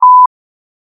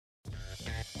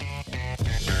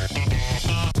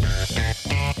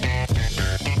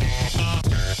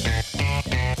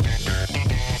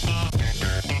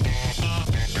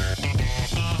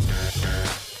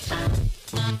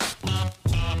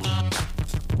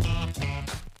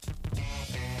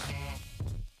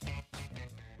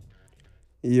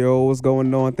Yo, what's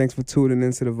going on? Thanks for tuning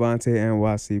into the Vontae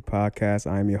NYC podcast.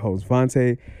 I'm your host,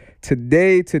 Vontae.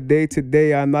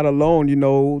 Today, I'm not alone. You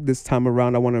know, this time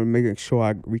around, I want to make sure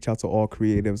I reach out to all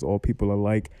creatives, all people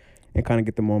alike, and kind of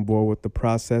get them on board with the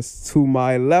process. To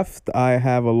my left, I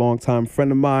have a longtime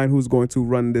friend of mine who's going to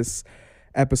run this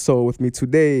episode with me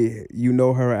today. You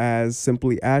know her as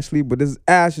simply Ashley, but this is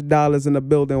Ash Dollars in the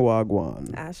building,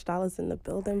 Wagwan. Ash Dollars in the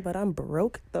building, but I'm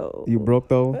broke though. You broke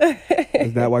though?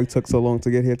 Is that why you took so long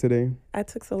to get here today? I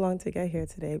took so long to get here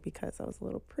today because I was a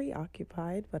little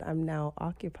preoccupied, but I'm now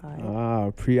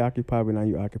occupied. Preoccupied, but now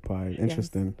you occupied.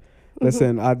 Interesting. Yes.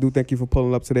 Listen, I do thank you for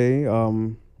pulling up today.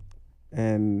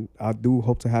 And I do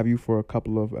hope to have you for a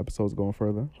couple of episodes going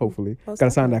further, hopefully. Got to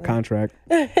sign that contract.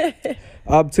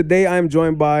 Today, I'm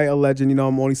joined by a legend. You know,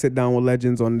 I'm only sit down with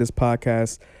legends on this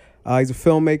podcast. He's a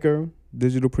filmmaker,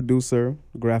 digital producer,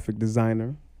 graphic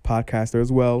designer, podcaster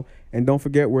as well. And don't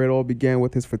forget where it all began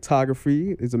with his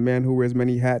photography. He's a man who wears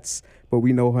many hats, but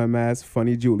we know him as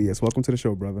Funny Julius. Welcome to the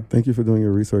show, brother. Thank you for doing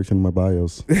your research in my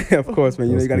bios. Of course, man.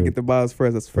 You know, you got to get the bios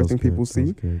first. That's the first thing good. people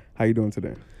see. How you doing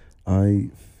today? I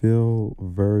feel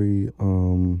very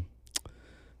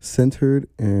centered,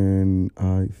 and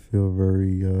I feel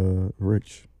very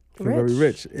rich. Feel very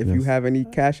rich. If you Yes. have any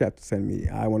cash app to send me,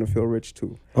 I want to feel rich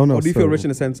too. Oh no! Or do you feel rich in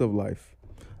the sense of life?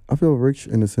 I feel rich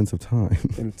in the sense of time.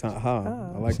 In time,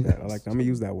 I Oh. like that. I like that. I'm gonna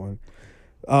use that one.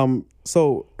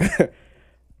 So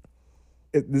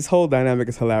this whole dynamic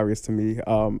is hilarious to me.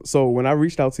 So when I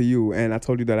reached out to you and I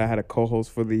told you that I had a co-host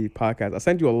for the podcast, I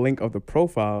sent you a link of the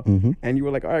profile, and you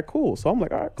were like, "All right, cool." So I'm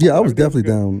like, "All right, cool." Yeah, I was definitely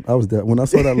down. I was down when I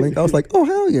saw that link. I was like, "Oh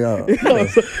hell yeah!"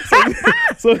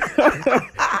 So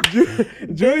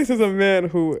Julius is a man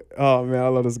who, oh man, I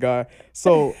love this guy.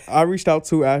 So I reached out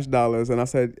to Ash Dollars and I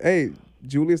said, "Hey,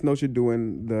 Julius knows you're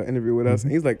doing the interview with us."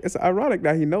 And he's like, "It's ironic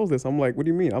that he knows this." I'm like, "What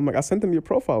do you mean?" I'm like, "I sent him your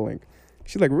profile link."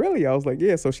 She's like, "Really?" I was like,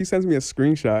 "Yeah." So she sends me a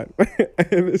screenshot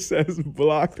and it says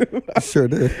blocked. Sure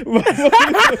did.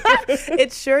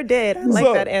 It sure did. I like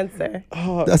So- that answer.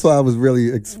 That's why I was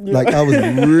really I was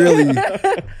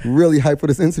really hyped for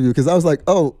this interview because I was like,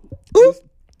 "Oh, oop,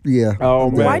 yeah." Oh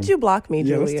man. Why'd you block me,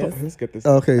 Yeah, Julius? let's get this.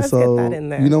 Okay, Let's so get that in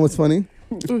there. you know what's funny?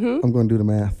 I'm going to do the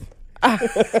math.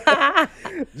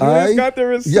 Julius got the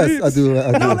receipts. Yes, I do.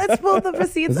 No, let's pull the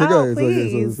receipts It's out, okay.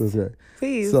 please. It's okay.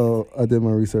 Please. So I did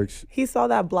my research. He saw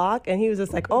that block and he was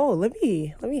just like, "Oh, let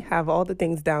me have all the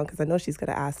things down because I know she's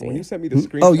gonna ask When me." you sent me the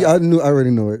screenshot. Oh yeah, I already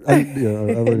knew it. I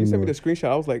When already you sent knew me the it. screenshot,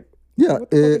 I was like, Yeah,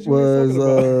 what the fuck it is Julius was talking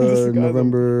about? This guy's a-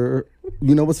 November.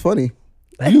 You know what's funny?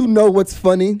 You know what's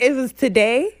funny? It was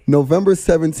today. November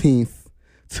 17th,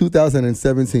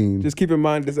 2017. Just keep in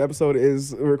mind, this episode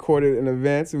is recorded in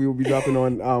advance. We will be dropping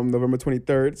on November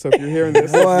 23rd. So if you're hearing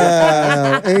this,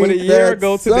 Wow, but a ain't year that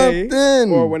ago today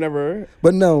something? or whenever.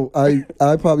 But no, I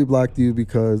probably blocked you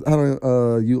because I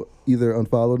don't. You either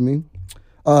unfollowed me.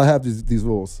 I have these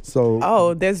rules. So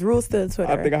Oh, there's rules to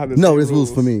Twitter. I think I have the no, same there's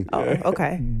rules for me. Oh,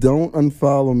 okay. Don't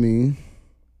unfollow me.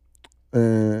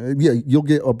 Yeah, you'll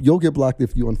get blocked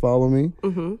if you unfollow me.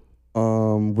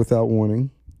 Without warning,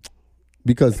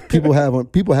 because people have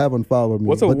unfollowed me.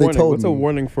 What's a but warning? They told What's a me.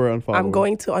 warning for unfollowing? I'm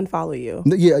going to unfollow you.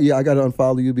 Yeah, I gotta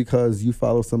unfollow you because you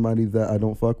follow somebody that I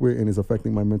don't fuck with and is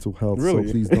affecting my mental health. Really?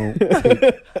 So please don't.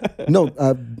 No,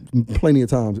 plenty of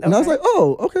times. And I was Okay. like,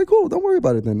 oh, okay, cool. Don't worry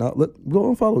about it then.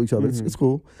 We'll unfollow each other. It's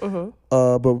cool.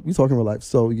 But we talking real life.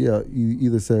 So yeah, you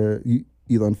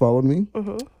either unfollowed me,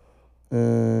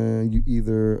 and you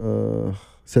either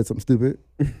said something stupid,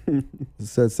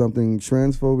 said something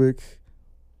transphobic,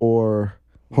 or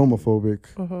homophobic,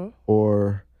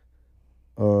 or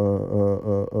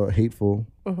hateful,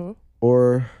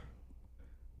 or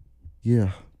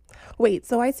yeah. Wait,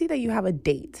 so I see that you have a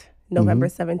date, November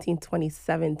 17,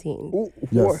 2017. Ooh,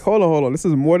 Yes. Hold on. This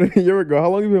is more than a year ago. How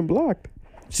long you been blocked?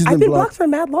 She's I've been blocked for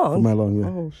mad for long. my long, yeah.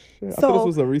 Oh shit! I So, thought this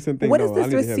was a recent thing. What is No, I this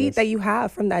need to hear receipt that you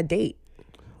have from that date?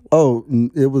 Oh,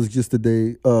 it was just a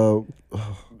day.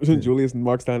 Julius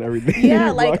marks down every day. Yeah,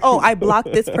 You like, block. I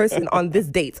blocked this person on this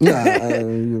date. You're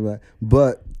right.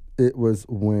 But it was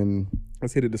when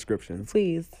Let's hear the description.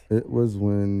 Please. what's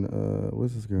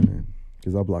this girl name?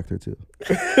 Because I blocked her too.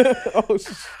 Oh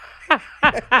shit!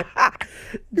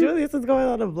 Julius is going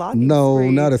on a blocking No, spree.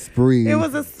 not a spree. It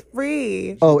was a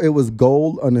spree. Oh, it was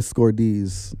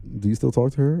gold_D's. Do you still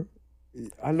talk to her?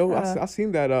 I know. I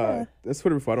seen that. That's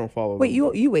Twitter before. I don't follow. Wait,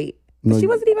 them. you wait. No, She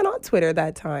wasn't even on Twitter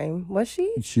that time, was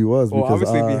she? She was Well, because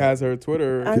obviously, if he has her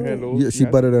Twitter I mean- handle. yeah, she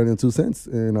butted her in 2 cents,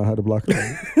 and I had to block her.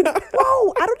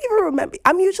 Whoa, I don't even remember.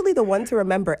 I'm usually the one to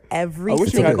remember every I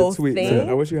wish you had the single tweet. thing. Man.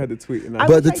 I wish you had the tweet. And I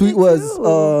But wish the I tweet did was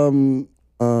too.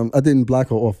 I didn't block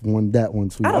her off that one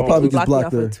tweet. I don't probably think you just blocked me blocked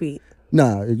off her. a tweet.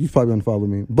 Nah, you probably unfollow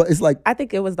me. But it's like, I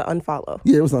think it was the unfollow.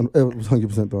 yeah, it was 100%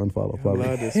 the unfollow. I Probably.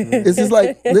 love this, man. It's just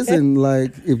like, listen,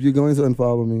 like if you're going to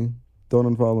unfollow me, don't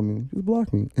unfollow me. Just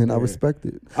block me, and I Yeah. respect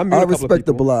it. I mute a couple of respect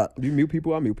the people. block. You mute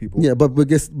people, I mute people. Yeah, but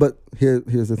here's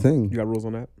the thing. You got rules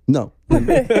on that? No,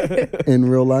 in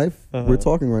real life, Uh-huh. we're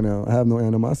talking right now. I have no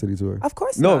animosity to her. Of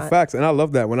course No, not. facts. And I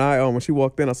love that. When she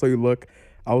walked in, I saw you look.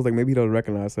 I was like, maybe he doesn't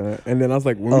recognize her. And then I was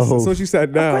like, as soon as she sat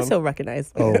Of down. course he'll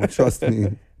recognize me. Oh, trust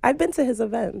me. I've been to his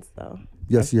events, though.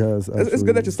 Yes, she has. It's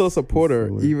good that you still support her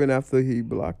Absolutely. even after he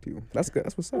blocked you. That's good.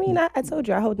 That's what's I up. mean, I told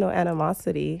you I hold no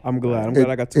animosity. I'm glad. I'm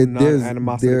glad I got two There's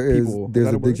non-animosity people. Is There's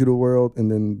that a word? digital world,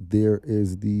 and then there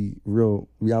is the real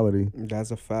reality.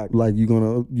 That's a fact. Like you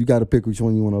got to pick which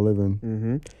one you want to live in.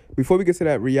 Mm-hmm. Before we get to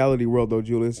that reality world, though,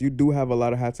 Julius, you do have a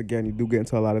lot of hats again. You do get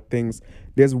into a lot of things.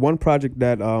 There's one project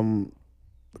that,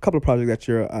 a couple of projects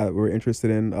that we're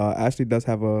interested in. Ashley does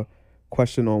have a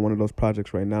question on one of those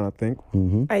projects right now, I think.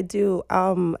 Mm-hmm. I do.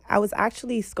 I was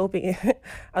actually scoping.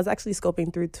 I was actually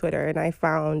scoping through Twitter, and I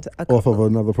found a Off couple. of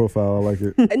another profile, I like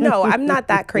it. No, I'm not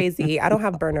that crazy. I don't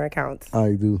have burner accounts.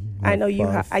 I do. I know you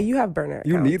have have. You have burner accounts.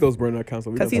 You need those burner accounts.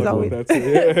 'Cause he's always- that too.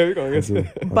 Yeah, we're gonna get to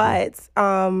that. But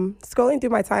scrolling through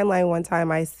my timeline one time,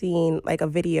 I seen like a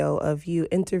video of you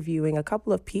interviewing a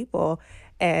couple of people,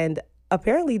 and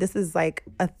apparently this is like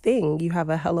a thing. You have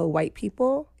a Hello White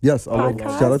People. Yes, I love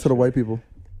Podcast? shout out to the white people.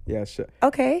 Yeah, sure.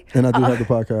 Okay. And I do have the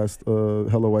podcast,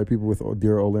 Hello White People, with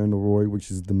dear Orlando Roy,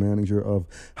 which is the manager of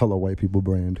Hello White People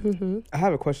brand. I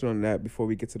have a question on that before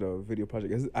we get to the video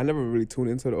project. I never really tuned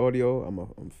into the audio. I'm a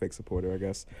fake supporter, I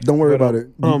guess. Don't worry But, about it.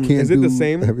 You can't is it the do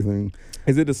same? Everything.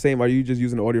 Is it the same? Are you just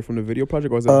using the audio from the video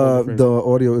project, or is it different? The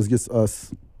audio is just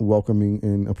us welcoming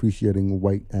and appreciating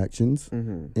white actions,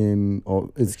 Mm-hmm. and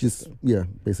all. It's just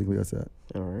basically that's that.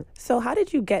 All right. So how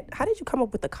did you come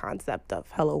up with the concept of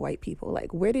Hello White People?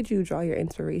 Like, where did you draw your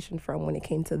inspiration from when it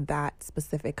came to that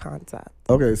specific concept?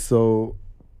 Okay, so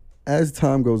as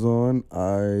time goes on,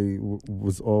 I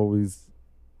was always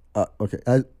how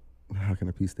can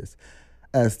I piece this?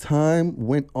 As time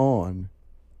went on,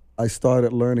 I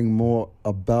started learning more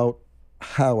about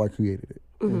how I created it.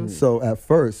 Mm-hmm. So at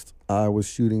first, I was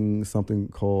shooting something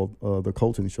called The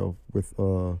Colton Show with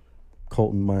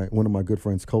Colton, one of my good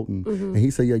friends, Colton. And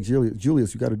he said, yeah,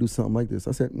 Julius, you got to do something like this.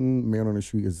 I said, man on the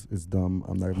street is dumb.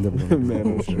 I'm never going to do that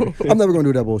bullshit. I'm never going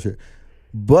to do that bullshit.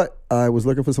 But I was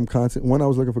looking for some content. One, I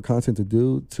was looking for content to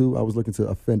do. Two, I was looking to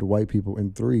offend white people.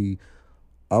 And three,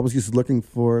 I was just looking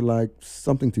for like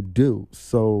something to do.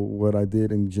 So what I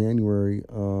did in January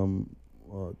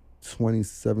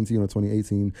 2017 or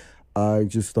 2018, I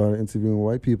just started interviewing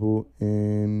white people,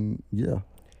 and yeah.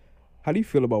 How do you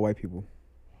feel about white people?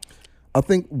 I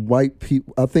think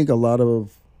a lot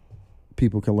of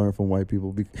people can learn from white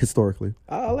people historically.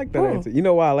 I like that answer. You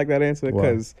know why I like that answer? Why?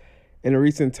 Because in not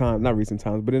recent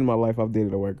times, but in my life, I've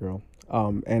dated a white girl.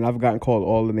 And I've gotten called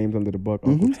all the names under the book,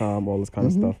 Uncle Tom, all this kind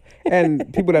of stuff.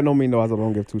 And people that know me know I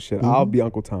don't give two shit. I'll be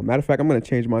Uncle Tom. Matter of fact, I'm going to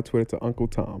change my Twitter to Uncle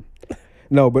Tom.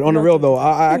 No, but on the real though,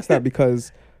 I asked that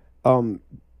because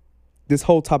this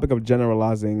whole topic of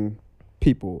generalizing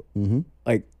people,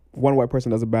 like one white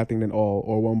person does a bad thing than all,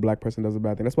 or one black person does a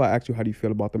bad thing. That's why I asked you, how do you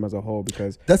feel about them as a whole?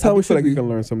 Because that's how I it feel should like you be. can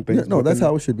learn some things. Yeah, no, that's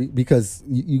how it should be, because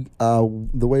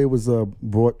the way it was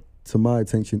brought to my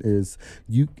attention is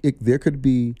there could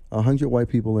be 100 white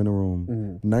people in a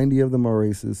room. 90 of them are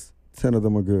racist, 10 of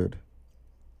them are good.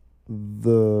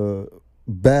 The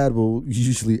bad will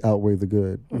usually outweigh the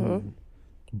good.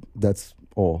 That's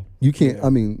all. You can't. Yeah. I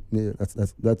mean, yeah, that's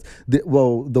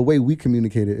the way we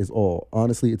communicate it is all.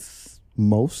 Honestly, it's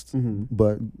most,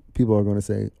 but people are going to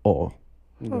say all.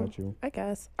 Got you. I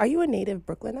guess. Are you a native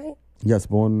Brooklynite? Yes,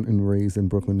 born and raised in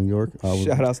Brooklyn, New York.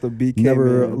 Shout outs to BK.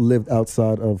 Never man. lived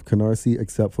outside of Canarsie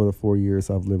except for the 4 years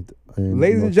I've lived in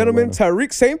Ladies North and gentlemen, Carolina.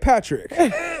 Tariq St. Patrick.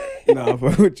 Nah,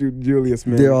 but with you, Julius,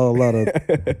 man. There are a lot of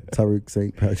Tariq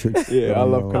St. Patricks. Yeah, I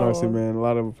love know. Canarsie, man. A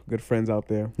lot of good friends out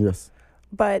there. Yes.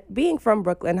 But being from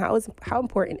Brooklyn, how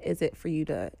important is it for you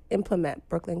to implement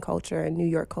Brooklyn culture and New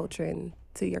York culture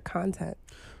into your content?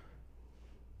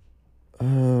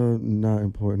 Not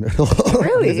important at all.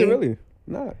 Really? Is it really?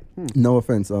 Not. No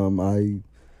offense. I'm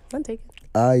taking.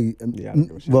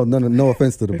 No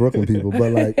offense to the Brooklyn people,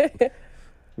 but like,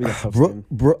 We got tough skin.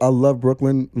 I love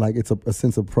Brooklyn. Like, it's a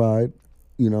sense of pride,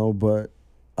 but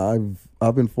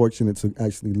I've been fortunate to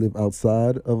actually live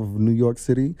outside of New York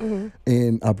City,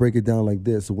 and I break it down like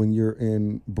this: when you're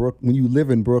when you live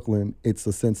in Brooklyn, it's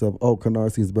a sense of, oh,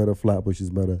 Canarsie is better, Flatbush is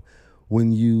better.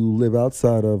 When you live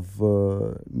outside of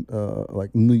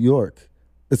like New York,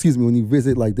 excuse me, when you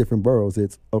visit like different boroughs,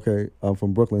 it's okay. I'm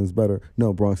from Brooklyn, it's better.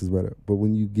 No, Bronx is better. But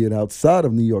when you get outside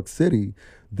of New York City,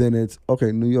 then it's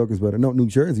okay. New York is better. No, New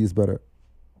Jersey is better.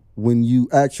 When you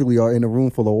actually are in a room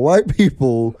full of white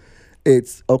people,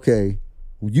 it's okay.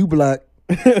 You black,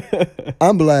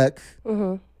 I'm black.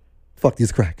 Fuck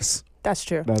these crackers. That's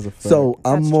true. That's a fact. So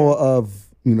I'm That's more true.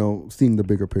 of seeing the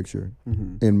bigger picture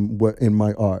in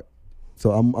my art.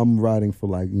 So I'm writing for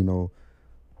like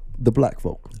the black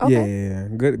folk. Okay. Yeah.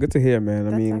 Good to hear, man.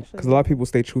 I That's mean, actually because a lot of people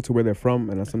stay true to where they're from,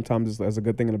 and sometimes it's a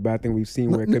good thing and a bad thing. We've seen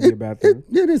where it could be a bad thing.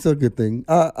 It is a good thing.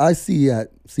 I see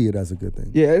it as a good thing.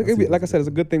 Yeah, like I said, it's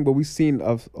a good thing, but we've seen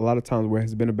a lot of times where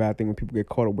it's been a bad thing when people get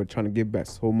caught up with trying to give back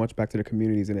so much back to the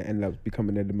communities and it ends up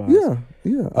becoming their demise.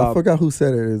 Yeah. I forgot who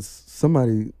said it. It's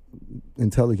somebody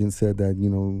intelligent said that,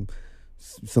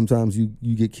 sometimes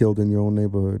you get killed in your own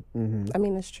neighborhood. I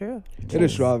mean, it's true. It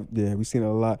is true. Yeah, we've seen it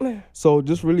a lot. So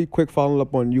just really quick following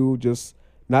up on you, just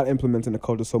not implementing the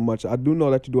culture so much. I do know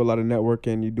that you do a lot of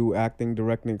networking, you do acting,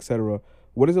 directing, etc.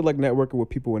 What is it like networking with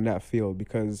people in that field?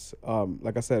 Because,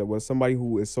 like I said, with somebody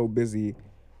who is so busy,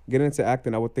 getting into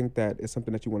acting, I would think that it's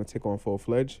something that you want to take on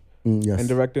full-fledged. Yes. And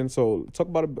directing. So talk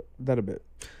about that a bit.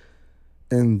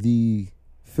 In the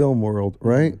film world,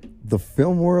 right? The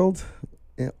film world,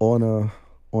 on a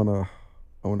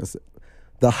I want to say,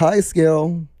 the high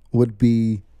scale would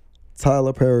be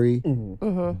Tyler Perry,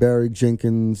 Barry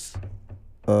Jenkins,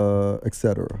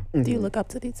 etc. Do you look up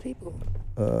to these people?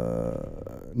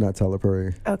 Not Tyler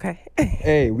Perry. Okay.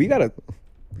 Hey, we gotta.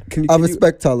 I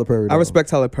respect Tyler Perry. I respect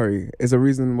Tyler Perry. Is a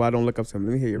reason why I don't look up to him.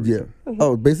 Let me hear your reason. Yeah.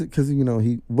 Oh, basically because his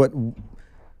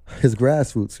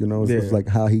grassroots. It's like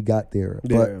how he got there.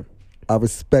 Yeah. But I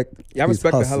respect. Yeah, I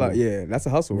respect the hustle. hell out. Yeah, that's a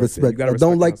hustle. Respect. Right there. You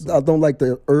gotta I don't like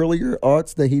the earlier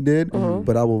arts that he did,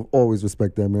 but I will always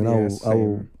respect that man. Yeah,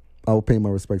 I will pay my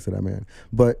respects to that man.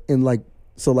 But in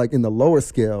in the lower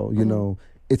scale,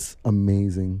 it's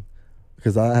amazing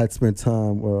because I had spent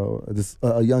time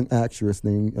a young actress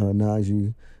named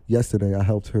Najee. Yesterday, I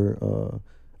helped her.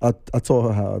 I taught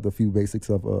her how the few basics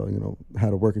of how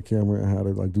to work a camera and how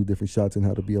to do different shots and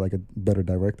how to be like a better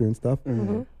director and stuff.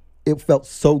 It felt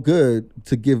so good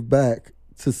to give back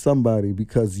to somebody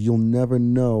because you'll never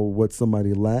know what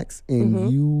somebody lacks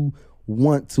and you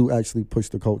want to actually push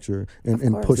the culture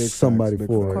and push somebody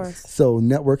forward. So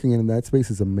networking in that space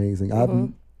is amazing.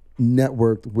 I've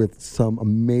networked with some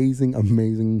amazing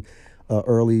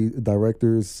early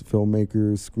directors,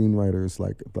 filmmakers, screenwriters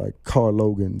like Carl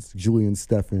Logans, Julian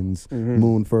Steffens,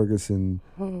 Moon Ferguson.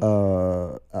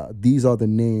 These are the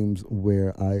names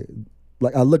where I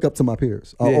look up to my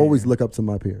peers. I'll always look up to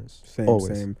my peers.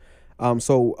 Same.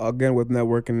 So again, with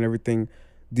networking and everything,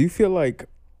 do you feel like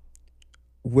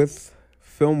with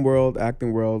film world,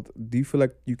 acting world, do you feel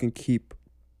like you can keep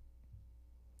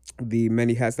the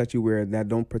many hats that you wear that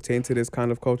don't pertain to this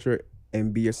kind of culture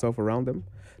and be yourself around them?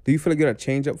 Do you feel like you're gonna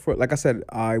change up for it? Like I said,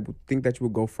 I would think that you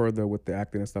would go further with the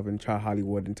acting and stuff and try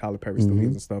Hollywood and Tyler Perry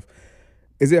studios and stuff.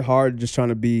 Is it hard just trying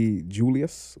to be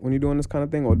Julius when you're doing this kind of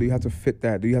thing? Or do you have to fit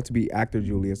that? Do you have to be actor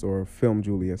Julius or film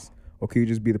Julius? Or can you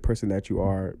just be the person that you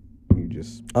are?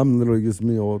 I'm literally just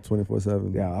me all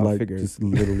 24/7. Yeah, I figured. Just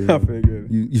literally. I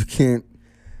figured.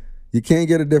 You can't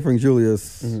get a different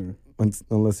Julius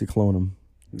unless you clone him.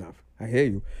 No, I hear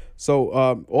you. So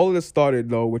all of this started,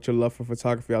 though, with your love for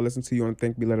photography. I listened to you on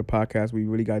Think Be Letter podcast. We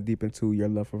really got deep into your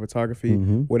love for photography,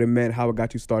 what it meant, how it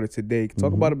got you started today.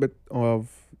 Talk about a bit of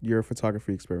your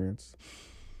photography experience.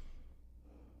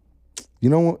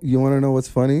 You want to know what's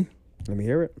funny? Let me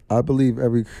hear it. I believe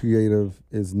every creative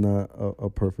is not a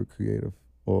perfect creative,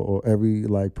 or every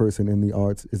person in the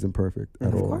arts isn't perfect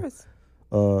at all. Of course.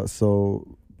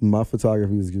 So my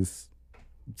photography is just,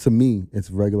 to me,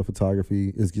 it's regular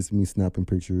photography. It's just me snapping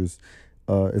pictures.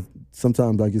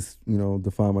 Sometimes I just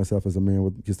define myself as a man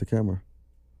with just a camera.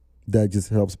 That just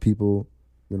helps people,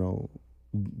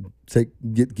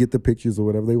 get the pictures or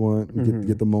whatever they want,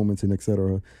 get the moments and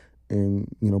etc. And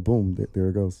boom, there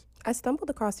it goes. I stumbled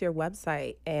across your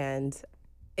website and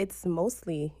it's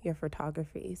mostly your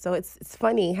photography. So it's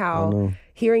funny how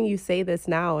hearing you say this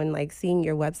now and seeing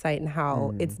your website and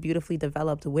how it's beautifully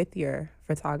developed with your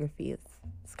photography.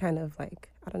 It's kind of I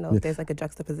don't know if there's a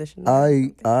juxtaposition.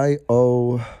 I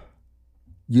owe,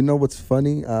 what's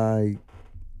funny? I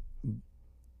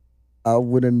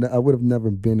would have never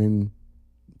been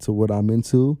into what I'm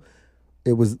into.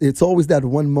 It's always that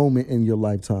one moment in your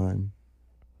lifetime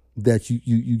that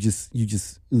you just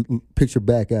picture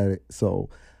back at it. So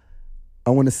I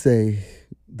want to say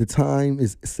the time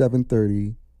is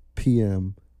 7:30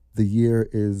 p.m. The year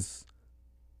is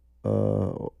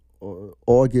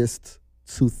August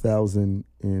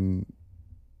 2008.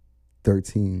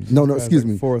 2013. No, excuse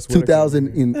me. 2000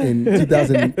 in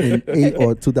 2008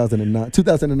 or 2009.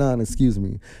 2009, excuse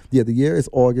me. Yeah, the year is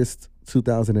August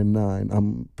 2009.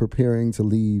 I'm preparing to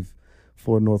leave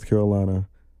for North Carolina,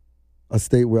 a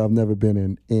state where I've never been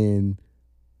in, and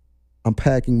I'm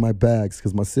packing my bags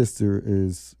because my sister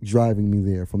is driving me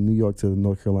there from New York to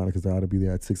North Carolina because I ought to be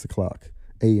there at 6:00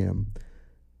 a.m.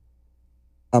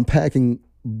 I'm packing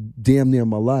damn near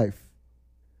my life,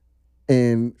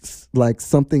 and like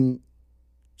something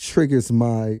triggers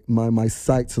my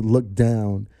sight to look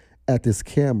down at this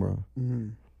camera. Mm-hmm.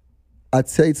 I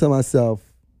say to myself,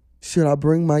 should I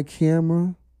bring my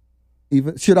camera?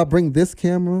 Should I bring this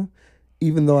camera?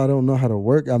 Even though I don't know how to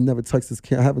work, I've never touched this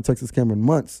camera. I haven't touched this camera in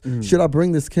months. Mm-hmm. Should I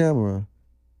bring this camera?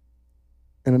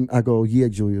 And then I go, yeah,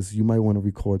 Julius, you might want to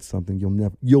record something.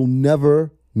 You'll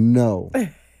never know.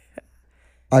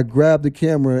 I grabbed the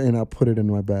camera and I put it in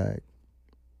my bag.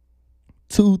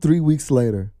 2-3 weeks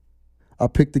later, I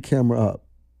picked the camera up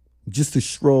just to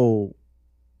stroll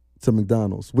to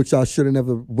McDonald's, which I should have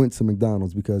never went to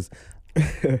McDonald's because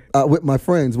with my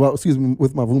friends,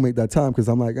 with my roommate that time, because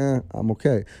I'm like, I'm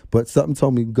okay. But something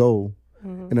told me go,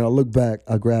 and then I look back,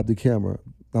 I grabbed the camera.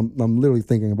 I'm literally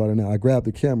thinking about it now. I grabbed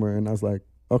the camera and I was like,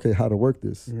 okay, how to work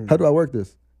this? Mm-hmm. How do I work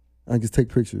this? I just take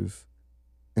pictures,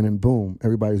 and then boom,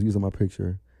 everybody's using my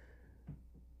picture.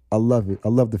 I love it. I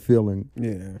love the feeling.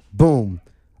 Yeah. Boom,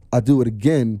 I do it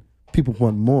again. People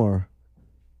want more.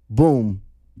 Boom,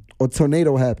 a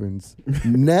tornado happens.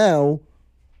 Now,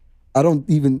 I don't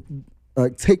even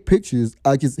take pictures.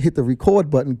 I just hit the record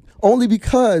button only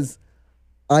because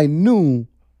I knew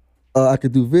I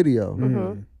could do video.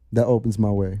 Mm-hmm. That opens my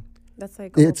way. That's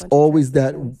like it's always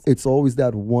that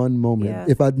one moment. Yeah.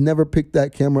 If I'd never picked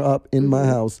that camera up in my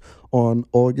house on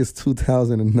August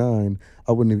 2009,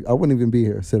 I wouldn't even be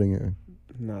here sitting here.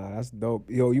 Nah, that's dope.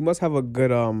 Yo, you must have a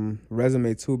good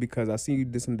resume too, because I see you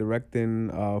did some directing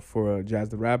for Jazz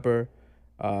the Rapper.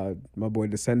 My boy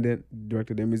Descendant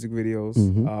directed their music videos.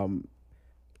 Mm-hmm.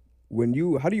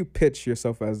 How do you pitch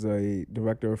yourself as a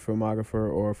director or filmographer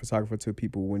or photographer to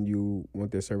people when you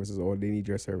want their services or they need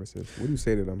your services? What do you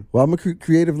say to them? Well,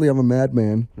 creatively, I'm a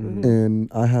madman,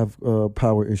 and I have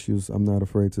power issues. I'm not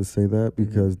afraid to say that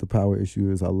because the power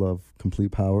issue is I love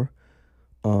complete power.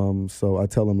 So I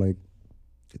tell them, like,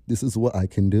 this is what I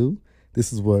can do,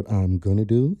 this is what I'm going to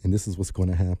do, and this is what's going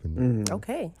to happen. Mm-hmm.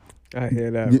 Okay. I hear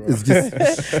that, bro. It's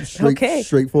just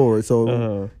straightforward.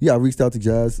 So, I reached out to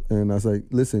Jazz, and I was like,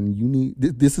 listen, you need,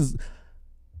 this is,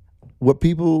 what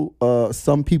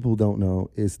some people don't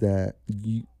know is that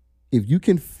if you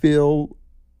can fill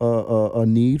a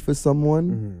need for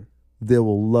someone, they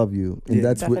will love you. And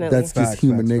that's just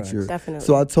human nature. Definitely.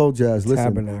 So I told Jazz,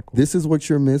 listen, this is what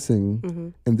you're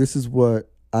missing, and this is what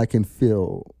I can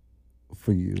feel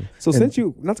for you. So since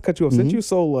you, not to cut you off, since you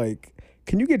so like,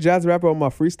 can you get Jazz Rapper on my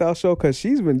freestyle show? Because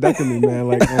she's been ducking me, man.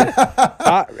 Like,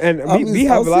 we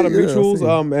have a lot of mutuals,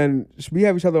 and we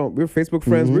have each other. We're Facebook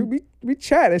friends. We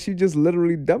chat, and she just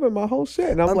literally dubbing my whole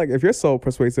shit. And I'm like, if you're so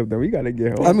persuasive, then we gotta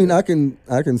get her. I mean, I can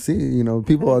see. You know,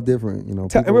 people are different. You know,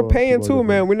 and we're paying too,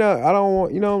 man. We're not. I don't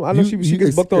want. You know, I know she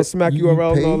gets booked on Smack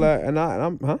URL and all that. And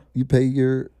I'm. You pay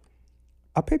your.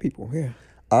 I pay people. Yeah.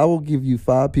 I will give you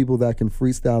 5 people that can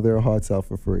freestyle their hearts out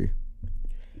for free.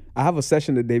 I have a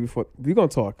session the day before. We're gonna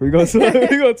talk. We're gonna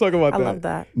talk about that. I love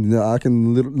that. No, I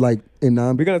can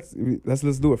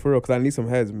let's do it for real because I need some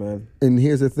heads, man. And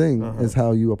here's the thing: is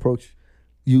how you approach.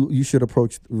 You should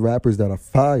approach rappers that are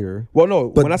fire. Well, no.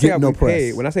 When I say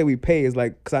we pay, is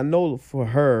like because I know for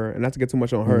her, and not to get too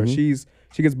much on her, she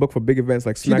gets booked for big events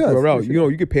like Smack URL. You know,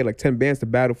 you could pay like 10 bands to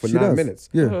battle for 9 minutes.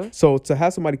 Yeah. So to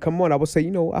have somebody come on, I would say,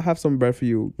 I have some bread for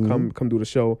you. Come do the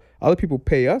show. Other people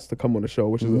pay us to come on the show,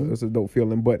 which is a dope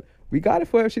feeling. But we got it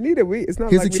for her if she needed. It's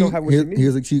not like we don't have what she needs.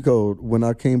 Here's a cheat code. When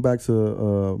I came back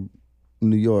to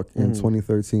New York in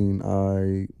 2013,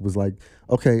 I was like,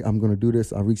 okay, I'm going to do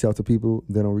this. I reach out to people.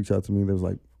 They don't reach out to me. They was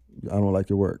like, I don't like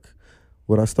your work.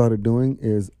 What I started doing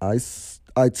is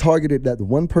I targeted that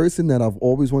one person that I've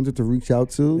always wanted to reach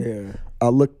out to. Yeah. I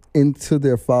looked into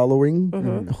their following,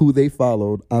 who they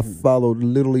followed. I followed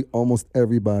literally almost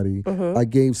everybody. I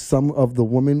gave some of the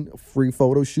women free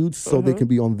photo shoots so they can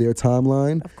be on their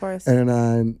timeline. Of course.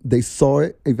 And they saw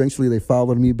it. Eventually, they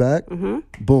followed me back.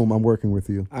 Boom, I'm working with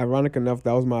you. Ironic enough,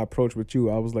 that was my approach with you.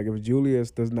 I was like, if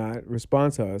Julius does not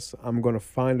respond to us, I'm going to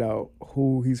find out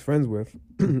who he's friends with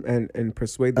and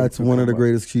persuade them. That's one of the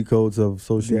greatest cheat codes of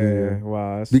social media. Yeah,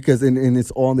 wow. Because and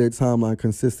it's on their timeline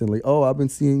consistently. Oh, I've been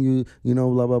seeing you,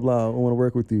 blah, blah, blah. I want to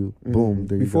work with you. Boom,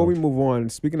 there you go. Before we move on,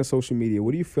 speaking of social media,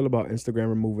 what do you feel about Instagram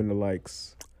removing the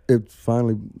likes? It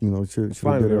finally, should have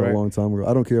been there a long time ago.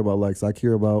 I don't care about likes. I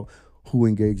care about who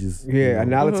engages. Yeah,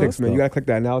 analytics, man. You gotta click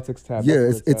the analytics tab.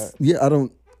 Yeah,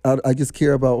 I just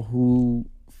care about who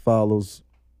follows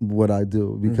what I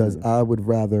do, because I would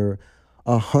rather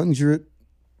 100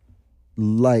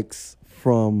 likes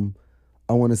from,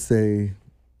 I want to say,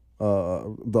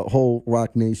 the whole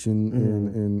Rock Nation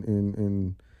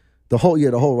and the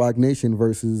whole Rock Nation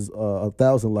versus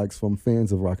 1,000 likes from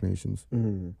fans of Rock Nations.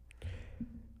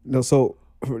 No, so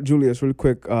Julius, really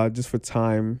quick, just for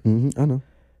time. I know.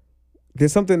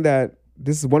 There's something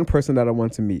this is one person that I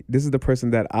want to meet. This is the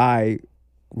person that I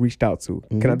reached out to.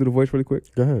 Can I do the voice really quick?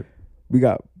 Go ahead. We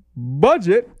got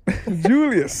Budget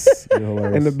Julius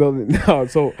in the building. No,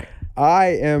 so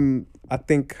I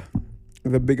think,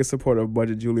 the biggest supporter of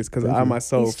Budget Julius, because I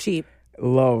myself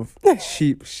love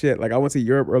cheap shit. Like, I went to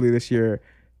Europe earlier this year,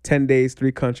 10 days,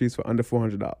 3 countries for under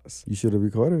 $400. You should have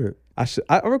recorded it.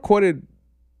 I recorded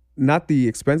not the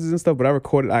expenses and stuff, but I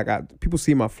recorded. I got people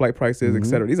see my flight prices,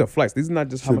 etc. These are flights. These are not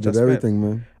just how much I spent. Everything,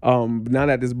 man. Now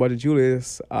that this Budget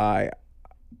Julius, I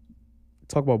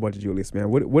talk about Budget Julius, man.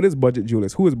 What is Budget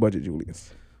Julius? Who is Budget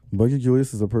Julius? Budget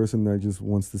Julius is a person that just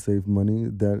wants to save money,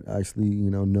 that actually,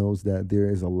 knows that there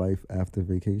is a life after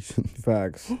vacation.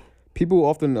 Facts. People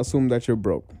often assume that you're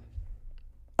broke.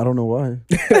 I don't know why.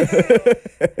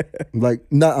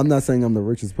 I'm not saying I'm the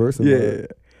richest person. Yeah.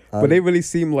 But they really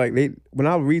seem like when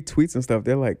I read tweets and stuff,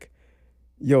 they're like,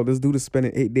 yo, this dude is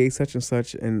spending 8 days such and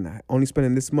such and only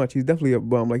spending this much. He's definitely a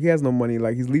bum. Like, he has no money.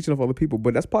 Like, he's leeching off other people.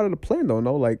 But that's part of the plan, though,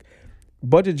 no? Like,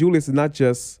 Budget Julius is not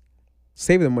just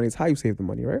saving the money. It's how you save the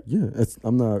money, right? Yeah. I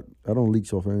don't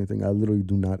leech off anything. I literally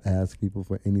do not ask people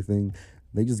for anything.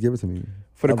 They just give it to me.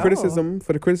 For the criticism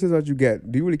that you get,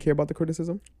 do you really care about the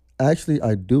criticism? Actually,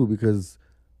 I do, because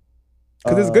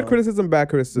there's good criticism, bad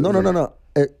criticism. No.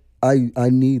 I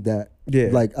need that. Yeah.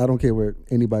 Like, I don't care what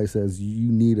anybody says.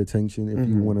 You need attention if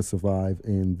you want to survive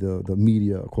in the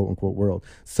media, quote unquote, world.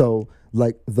 So,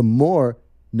 like, the more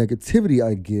negativity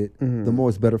I get, the more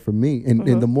it's better for me. And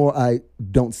the more I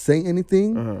don't say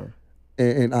anything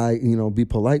and I, be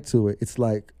polite to it, it's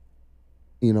like,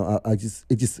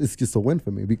 it's just a win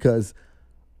for me, because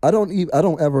I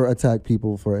don't ever attack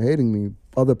people for hating me.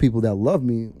 Other people that love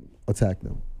me attack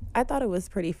them. I thought it was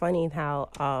pretty funny how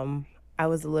I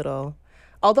was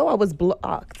although I was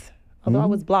blocked,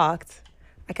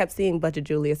 I kept seeing Budget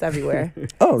Julius everywhere.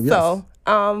 Oh, yes. So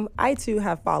I too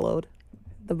have followed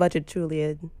the Budget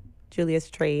Julius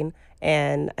train,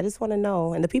 and I just want to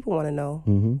know, and the people want to know,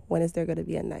 when is there going to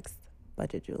be a next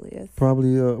Budget Julius?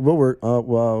 Probably,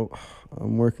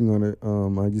 I'm working on it.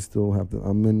 I just still have to,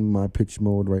 I'm in my pitch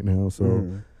mode right now, so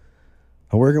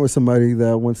I'm working with somebody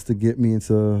that wants to get me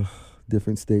into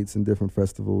different states and different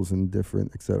festivals and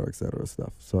different et cetera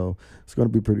stuff. So it's going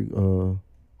to be pretty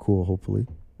cool, hopefully.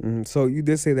 So you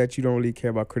did say that you don't really care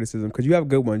about criticism, because you have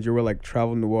good ones. You're like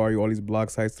Travel Noir, you all these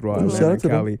blog sites throughout Atlanta and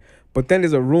Cali. But then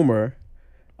there's a rumor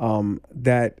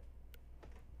that,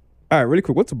 all right, really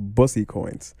quick, what's Bussy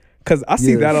Coins? Because I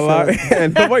see that a lot,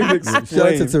 and nobody explains. Shout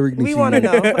out to Tariq Nasheed. We want to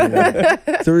know.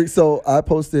 Tariq, so I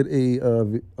posted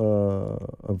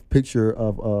a picture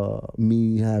of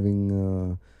me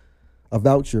having a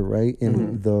voucher, right?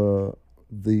 And the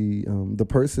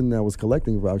person that was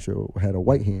collecting the voucher had a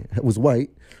white hand. It was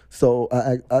white, so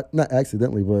I not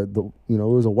accidentally, but it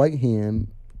was a white hand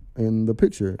in the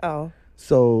picture. Oh.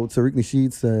 So Tariq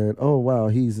Nasheed said, "Oh wow,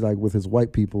 he's like with his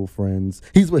white people friends.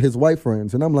 He's with his white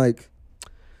friends," and I'm like,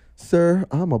 "Sir,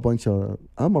 I'm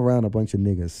around a bunch of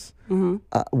niggas.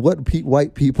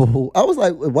 White people?" I was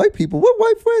like, "White people? What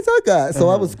white friends I got?" So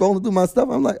I was scrolling through my stuff.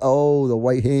 I'm like, "Oh, the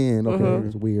white hand. Okay,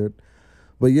 it's weird."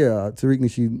 But yeah, Tariq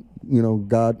Nasheed,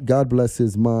 God bless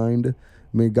his mind.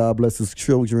 May God bless his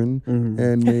children,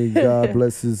 and may God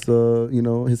bless his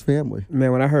his family.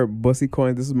 Man, when I heard Bussy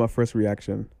Coins, this is my first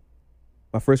reaction.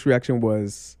 My first reaction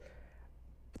was,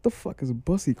 what the fuck is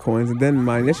Bussy Coins? And then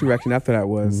my initial reaction after that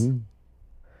was,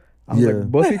 I was like,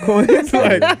 Bussy Coins?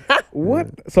 Like, what?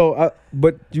 So,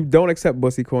 but you don't accept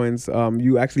Bussy Coins.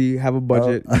 You actually have a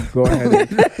budget. Go ahead.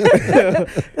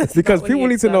 Because people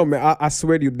need to know, man, I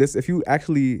swear to you, this, if you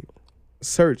actually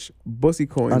search Bussy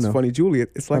Coins, Funny Juliet,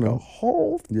 it's like a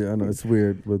whole... Yeah, I know. It's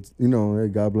weird, but, hey,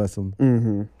 God bless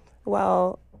him.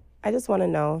 Well, I just want to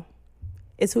know,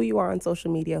 is who you are on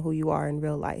social media who you are in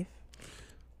real life?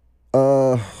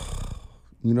 You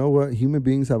know what? Human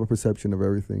beings have a perception of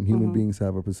everything. Human beings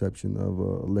have a perception of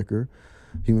liquor.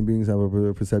 Human beings have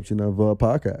a perception of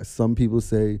podcasts. Some people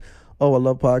say, "Oh, I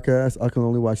love podcasts. I can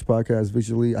only watch podcasts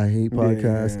visually. I hate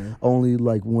podcasts. Yeah. Only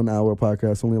like 1 hour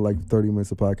podcasts. Only like 30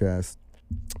 minutes of podcasts."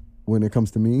 When it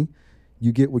comes to me,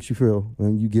 you get what you feel,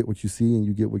 and you get what you see, and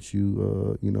you get what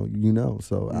you know.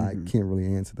 So I can't really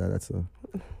answer that.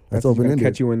 That's open-ended.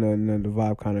 Catch you in the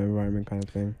vibe kind of environment kind of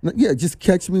thing. Yeah, just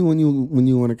catch me when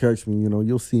you want to catch me. You know,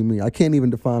 you'll see me. I can't even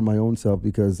define my own self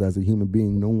because as a human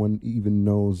being, no one even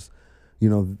knows, you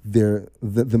know,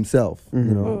 themselves.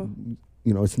 Mm-hmm.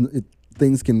 You know,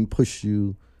 things can push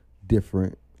you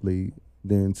differently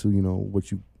than to, you know,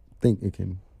 what you think it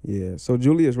can. Yeah. So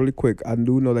Julius, really quick, I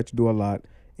do know that you do a lot.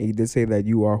 And you did say that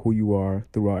you are who you are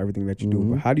throughout everything that you do.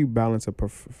 But how do you balance a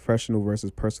professional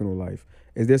versus personal life?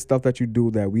 Is there stuff that you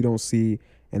do that we don't see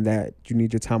and that you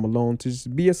need your time alone to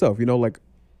just be yourself? You know, like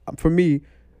for me,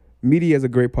 media is a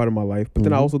great part of my life. But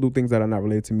then I also do things that are not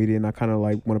related to media. And I kind of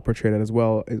like want to portray that as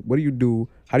well. What do you do?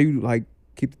 How do you like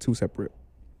keep the two separate?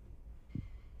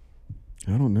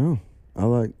 I don't know.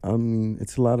 I mean,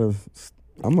 it's a lot of...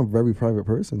 I'm a very private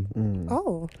person.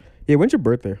 Oh. Yeah, when's your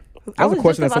birthday? That was a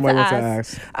question that somebody wants to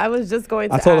ask. I was just going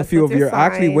to ask. I told a few of your... I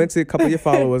actually went to a couple of your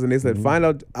followers and they said, find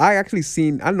out... I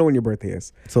don't know when your birthday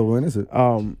is. So when is it?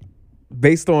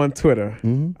 Based on Twitter.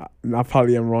 I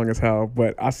probably am wrong as hell,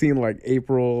 but I seen like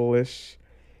April-ish.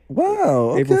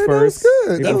 Wow. Okay, April 1st. That was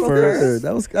good. April 1st.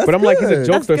 That's but I'm like, he's a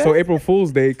jokester, so April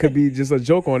Fool's Day could be just a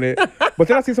joke on it. But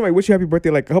then I see somebody wish you happy birthday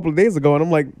like a couple of days ago, and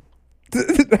I'm like...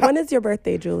 When is your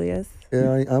birthday, Julius?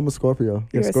 Yeah, I'm a Scorpio.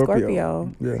 You're a Scorpio.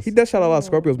 Yes. He does shout out a lot of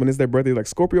Scorpios when it's their birthday, like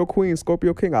Scorpio Queen,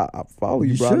 Scorpio King. I follow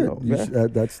you, bro. You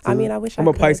should. That's I mean, I wish I'm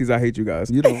a Pisces. I hate you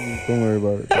guys. You don't worry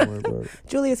about it. Don't worry about it.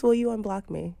 Julius, will you unblock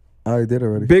me? I did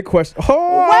already. Big question.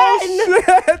 Oh,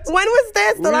 shit. When was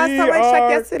this? The last time I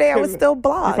checked yesterday, I was still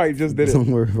blocked. You probably just did it.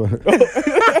 Don't worry about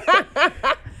it.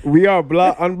 We are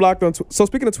unblocked on Twitter. So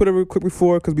speaking of Twitter real quick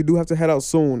before, because we do have to head out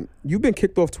soon, you've been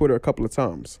kicked off Twitter a couple of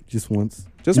times. Just once.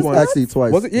 Just once? Actually,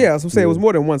 twice. Was it? Yeah, I was saying it was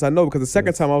more than once. I know, because the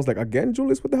second time I was like, again,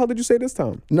 Julius, what the hell did you say this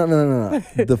time? No.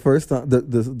 The first time,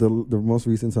 the most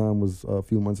recent time was a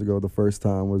few months ago. The first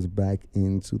time was back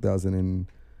in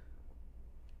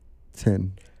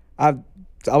 2010. I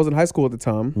was in high school at the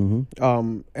time,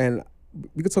 and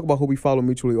we could talk about who we follow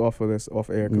mutually off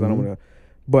air, because I don't want to,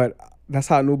 but that's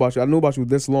how I knew about you. I knew about you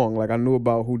this long. Like, I knew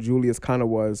about who Julius kind of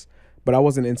was, but I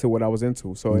wasn't into what I was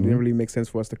into, so it didn't really make sense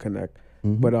for us to connect.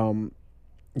 But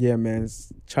yeah, man,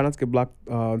 try not to get blocked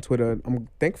on Twitter. I'm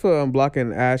thankful for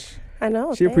unblocking Ash. I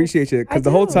know. She appreciates it, because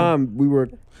the whole time we were...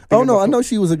 Oh, no, I know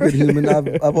she was a good human.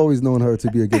 I've always known her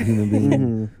to be a good human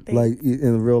being, like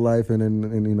in real life and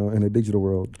in a digital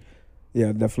world.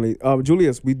 Yeah, definitely.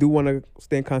 Julius, we do want to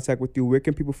stay in contact with you. Where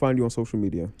can people find you on social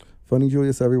media? Funny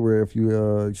Julius everywhere. If you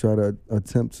try to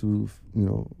attempt to,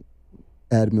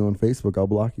 add me on Facebook, I'll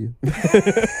block you.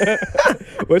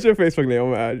 What's your Facebook name? I'm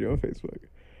going to add you on Facebook.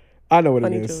 I know what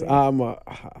Funny it is. Julius.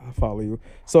 I follow you.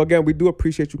 So again, we do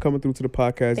appreciate you coming through to the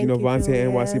podcast. Thank you, Vontae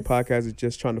Julius. NYC podcast is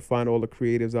just trying to find all the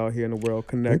creatives out here in the world.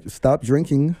 Connect. Stop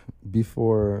drinking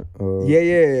before.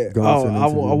 Yeah. I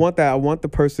want that. I want the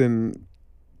person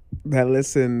that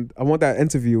listened. I want that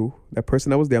interview. That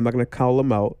person that was there. I'm not gonna call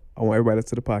them out. I want everybody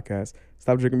to the podcast.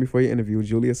 Stop drinking before your interview.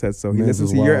 Julius said so. He listened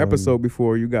to your episode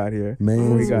before you got here.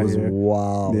 Man, he got was here.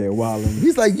 wild. Yeah, wild.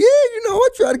 He's like, I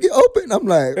try to get open. I'm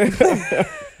like,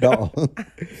 no,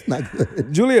 it's not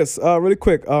good. Julius, really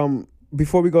quick.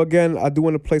 Before we go again, I do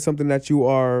want to play something that you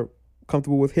are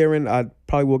comfortable with hearing. I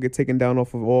probably will get taken down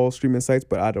off of all streaming sites,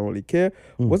 but I don't really care.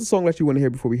 What's the song that you want to hear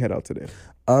before we head out today?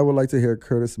 I would like to hear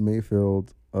Curtis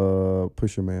Mayfield,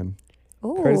 Pusher Man.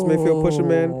 Ooh. Curtis Mayfield, Pusher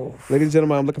Man. Ladies and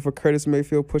gentlemen, I'm looking for Curtis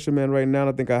Mayfield, Pusher Man right now.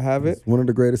 I think I have it. He's one of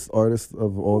the greatest artists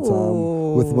of all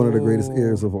time, with one of the greatest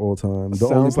ears of all time.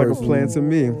 Sounds like a plan to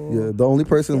me. Yeah, the only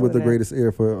person with the greatest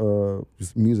ear for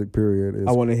just music, period, is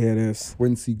I want to hear this.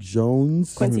 Quincy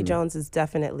Jones. Quincy Jones is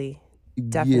definitely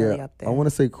up there. I want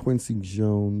to say Quincy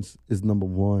Jones is number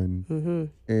one.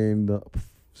 And the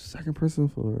second person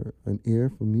for an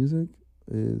ear for music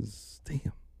is,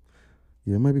 it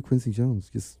might be Quincy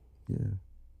Jones.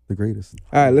 The greatest.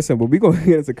 All right, listen, but we're going to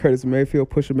get into Curtis Mayfield,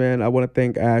 Pusher Man. I want to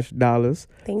thank Ash Dollars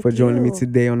for joining me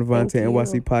today on the Vontae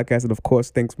NYC podcast. And of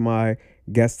course, thanks my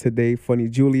guest today, Funny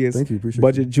Julius. Thank you, appreciate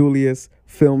Budget you. Julius,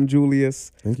 Film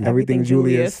Julius, Thank you. Everything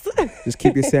Julius. Just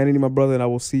keep your sanity, my brother, and I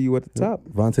will see you at the top.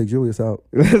 Vontae Julius out.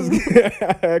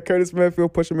 Curtis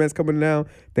Mayfield, Pusher Man's coming now.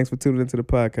 Thanks for tuning into the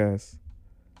podcast.